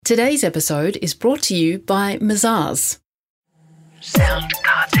Today's episode is brought to you by Mazars. Sound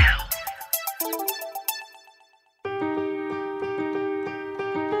Cartel.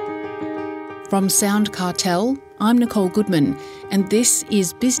 From Sound Cartel, I'm Nicole Goodman, and this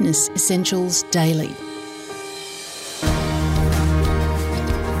is Business Essentials Daily.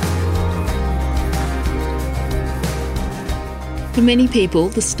 For many people,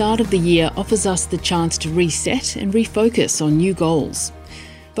 the start of the year offers us the chance to reset and refocus on new goals.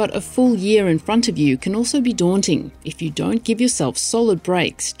 But a full year in front of you can also be daunting if you don't give yourself solid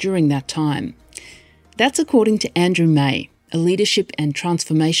breaks during that time. That's according to Andrew May, a leadership and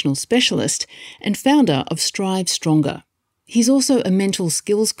transformational specialist and founder of Strive Stronger. He's also a mental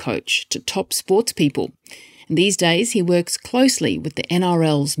skills coach to top sports people. And these days he works closely with the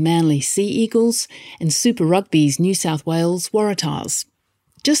NRL's Manly Sea Eagles and Super Rugby's New South Wales Waratahs.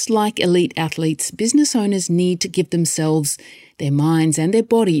 Just like elite athletes, business owners need to give themselves, their minds and their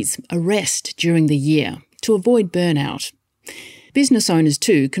bodies a rest during the year to avoid burnout. Business owners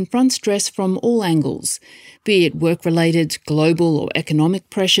too confront stress from all angles, be it work-related, global or economic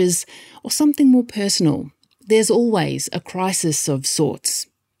pressures, or something more personal. There's always a crisis of sorts.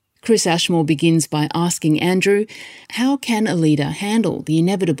 Chris Ashmore begins by asking Andrew, how can a leader handle the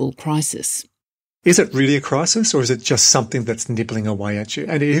inevitable crisis? Is it really a crisis, or is it just something that's nibbling away at you?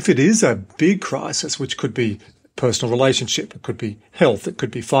 And if it is a big crisis, which could be personal relationship, it could be health, it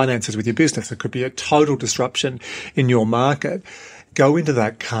could be finances with your business, it could be a total disruption in your market, go into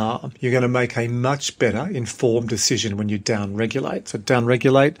that calm. You're going to make a much better informed decision when you down-regulate. So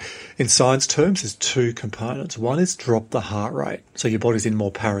down-regulate in science terms is two components. One is drop the heart rate, so your body's in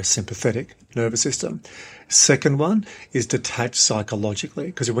more parasympathetic nervous system. Second one is detach psychologically,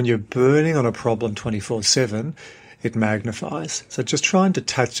 because when you're burning on a problem 24/7, it magnifies. So just try and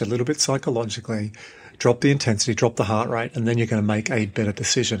detach a little bit psychologically, drop the intensity, drop the heart rate, and then you're going to make a better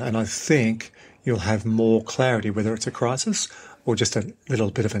decision. And I think you'll have more clarity whether it's a crisis or just a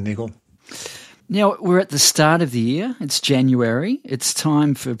little bit of a niggle. Now, we're at the start of the year. It's January. It's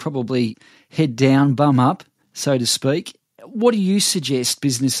time for probably head down, bum up, so to speak. What do you suggest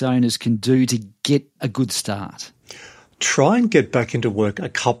business owners can do to get a good start? Try and get back into work a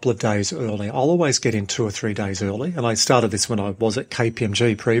couple of days early. I'll always get in 2 or 3 days early. And I started this when I was at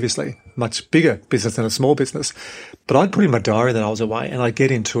KPMG previously, much bigger business than a small business. But I'd put in my diary that I was away and I'd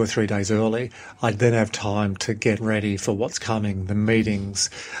get in 2 or 3 days early. I'd then have time to get ready for what's coming, the meetings,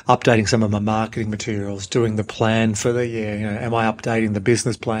 updating some of my marketing materials, doing the plan for the year. Am I updating the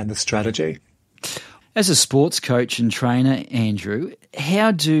business plan, the strategy? As a sports coach and trainer, Andrew,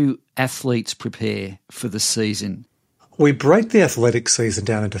 how do athletes prepare for the season? We break the athletic season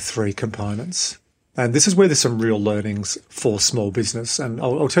down into 3 components. And this is where there's some real learnings for small business. And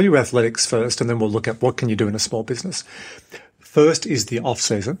I'll tell you athletics first, and then we'll look at what can you do in a small business. First is the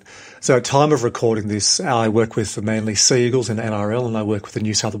off-season. So at time of recording this, I work with the Manly Sea Eagles in NRL, and I work with the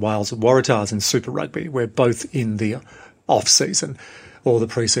New South Wales Waratahs in Super Rugby. We're both in the off-season or the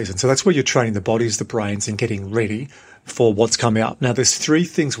pre-season. So that's where you're training the bodies, the brains, and getting ready for what's coming up. Now, there's 3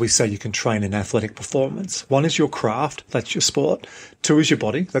 things we say you can train in athletic performance. 1 is your craft, that's your sport. 2 is your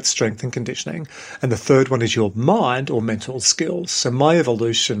body, that's strength and conditioning. And the 3rd one is your mind or mental skills. So my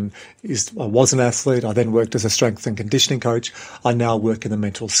evolution is I was an athlete, I then worked as a strength and conditioning coach. I now work in the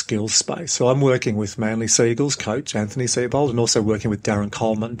mental skills space. So I'm working with Manly Sea Eagles coach Anthony Seibold and also working with Darren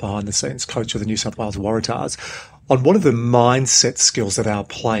Coleman behind the scenes, coach of the New South Wales Waratahs, on what are the mindset skills that our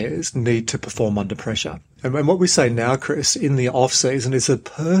players need to perform under pressure. And what we say now, Chris, in the off-season is a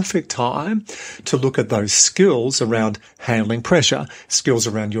perfect time to look at those skills around handling pressure, skills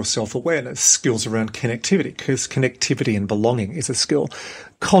around your self-awareness, skills around connectivity, because connectivity and belonging is a skill,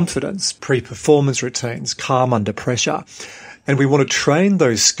 confidence, pre-performance routines, calm under pressure. And we want to train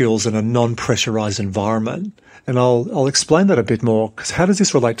those skills in a non-pressurized environment. And I'll explain that a bit more, because how does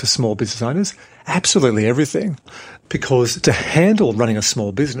this relate to small business owners? Absolutely everything. Because to handle running a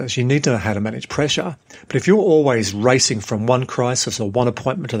small business, you need to know how to manage pressure. But if you're always racing from one crisis or one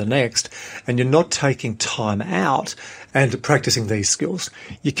appointment to the next, and you're not taking time out and practicing these skills,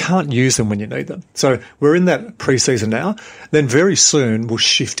 you can't use them when you need them. So we're in that pre-season now. Then very soon we'll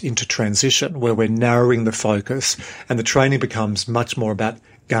shift into transition, where we're narrowing the focus and the training becomes much more about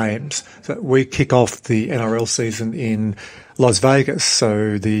games. So we kick off the NRL season in Las Vegas.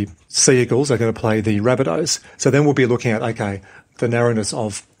 So the Sea Eagles are going to play the Rabbitohs. So then we'll be looking at, okay, the narrowness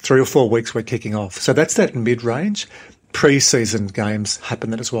of 3 or 4 weeks we're kicking off. So that's that mid-range. Pre-season games happen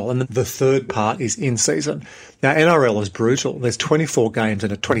then as well. And the 3rd part is in-season. Now, NRL is brutal. There's 24 games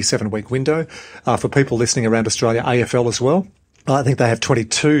in a 27-week window. For people listening around Australia, AFL as well. I think they have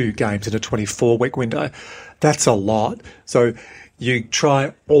 22 games in a 24-week window. That's a lot. So You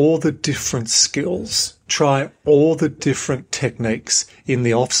try all the different skills, try all the different techniques in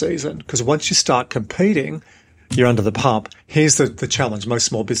the off season, because once you start competing, you're under the pump. Here's the challenge most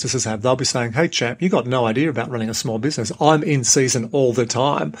small businesses have. They'll be saying, hey, champ, you got no idea about running a small business. I'm in season all the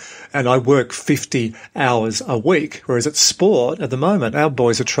time and I work 50 hours a week. Whereas at sport at the moment, our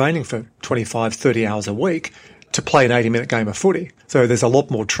boys are training for 25, 30 hours a week to play an 80-minute game of footy. So there's a lot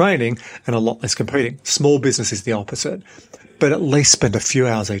more training and a lot less competing. Small business is the opposite. But at least spend a few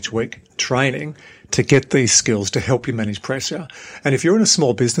hours each week training to get these skills to help you manage pressure. And if you're in a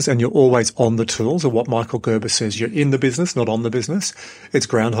small business and you're always on the tools, or what Michael Gerber says, you're in the business, not on the business, it's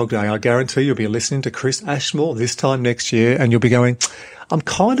Groundhog Day. I guarantee you'll be listening to Chris Ashmore this time next year and you'll be going, I'm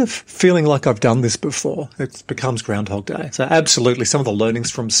kind of feeling like I've done this before. It becomes Groundhog Day. So absolutely, some of the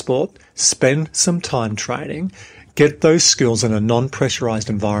learnings from sport, spend some time training, get those skills in a non-pressurized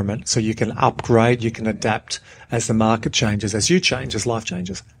environment so you can upgrade, you can adapt as the market changes, as you change, as life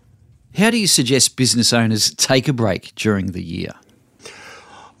changes. How do you suggest business owners take a break during the year?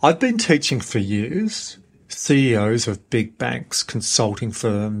 I've been teaching for years CEOs of big banks, consulting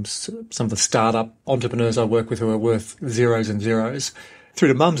firms, some of the startup entrepreneurs I work with who are worth zeros and zeros, through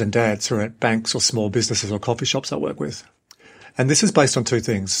to mums and dads who are at banks or small businesses or coffee shops I work with. And this is based on two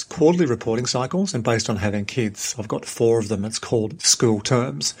things, quarterly reporting cycles and based on having kids. I've got 4 of them. It's called school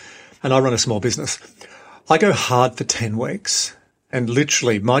terms. And I run a small business. I go hard for 10 weeks. And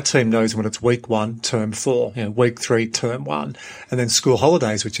literally, my team knows when it's week 1, term 4, week 3, term 1, and then school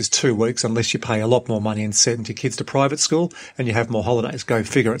holidays, which is 2 weeks, unless you pay a lot more money and send your kids to private school and you have more holidays. Go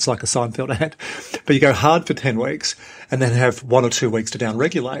figure. It's like a Seinfeld ad. But you go hard for 10 weeks and then have 1 or 2 weeks to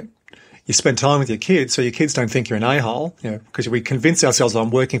down-regulate. You spend time with your kids so your kids don't think you're an a-hole, because we convince ourselves I'm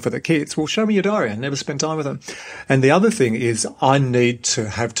working for the kids. Well, show me your diary and never spend time with them. And the other thing is I need to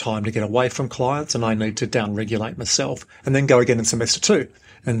have time to get away from clients and I need to down-regulate myself and then go again in semester 2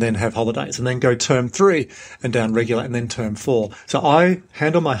 and then have holidays and then go term 3 and down-regulate and then term 4. So I,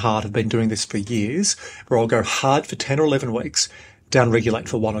 hand on my heart, have been doing this for years where I'll go hard for 10 or 11 weeks, down-regulate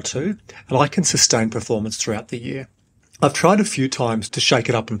for 1 or 2, and I can sustain performance throughout the year. I've tried a few times to shake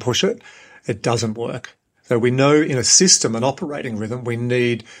it up and push it. It doesn't work. So we know in a system, an operating rhythm, we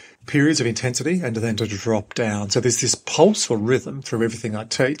need periods of intensity and then to drop down. So there's this pulse or rhythm through everything I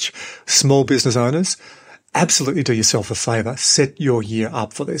teach. Small business owners, absolutely do yourself a favour. Set your year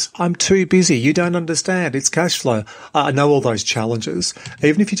up for this. I'm too busy. You don't understand. It's cash flow. I know all those challenges.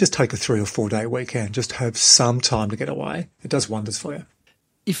 Even if you just take a 3 or 4 day weekend, just have some time to get away. It does wonders for you.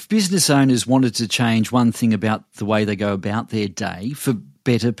 If business owners wanted to change one thing about the way they go about their day for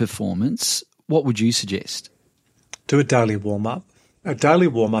better performance, what would you suggest? Do a daily warm-up. A daily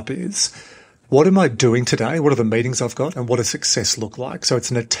warm-up is, what am I doing today? What are the meetings I've got? And what does success look like? So it's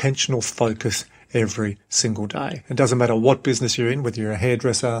an attentional focus every single day. It doesn't matter what business you're in, whether you're a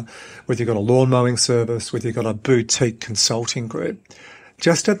hairdresser, whether you've got a lawn mowing service, whether you've got a boutique consulting group.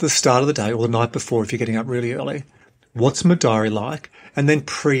 Just at the start of the day or the night before, if you're getting up really early, what's my diary like? And then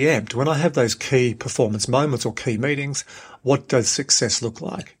preempt, when I have those key performance moments or key meetings, what does success look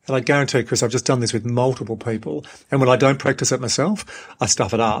like? And I guarantee you, Chris, I've just done this with multiple people. And when I don't practice it myself, I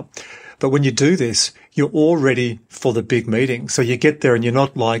stuff it up. But when you do this, you're all ready for the big meeting. So you get there and you're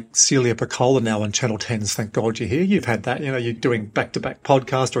not like Celia Piccola now on Channel 10's Thank God You're Here. You've had that, you're doing back-to-back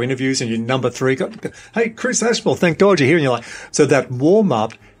podcast or interviews and you're number 3. Hey, Chris Ashmore, thank God you're here. And you're like, so that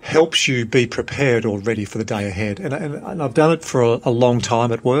warm-up helps you be prepared or ready for the day ahead. And I've done it for a long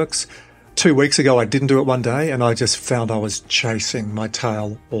time. It works. 2 weeks ago, I didn't do it one day and I just found I was chasing my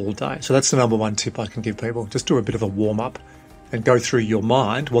tail all day. So that's the number one tip I can give people. Just do a bit of a warm-up and go through your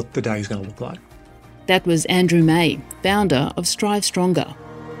mind what the day is going to look like. That was Andrew May, founder of Strive Stronger.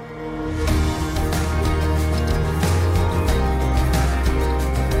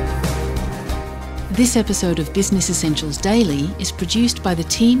 This episode of Business Essentials Daily is produced by the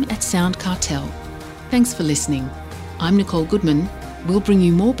team at Sound Cartel. Thanks for listening. I'm Nicole Goodman. We'll bring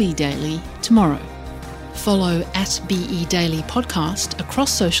you more Be Daily tomorrow. Follow @BE Daily Podcast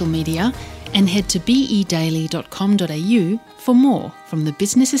across social media and head to bedaily.com.au for more from the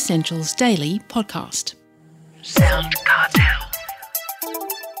Business Essentials Daily podcast. Sound Cartel.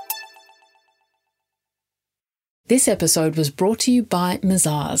 This episode was brought to you by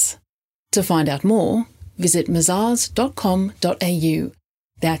Mazars. To find out more, visit mazars.com.au.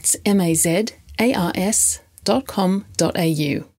 That's mazars.com.au.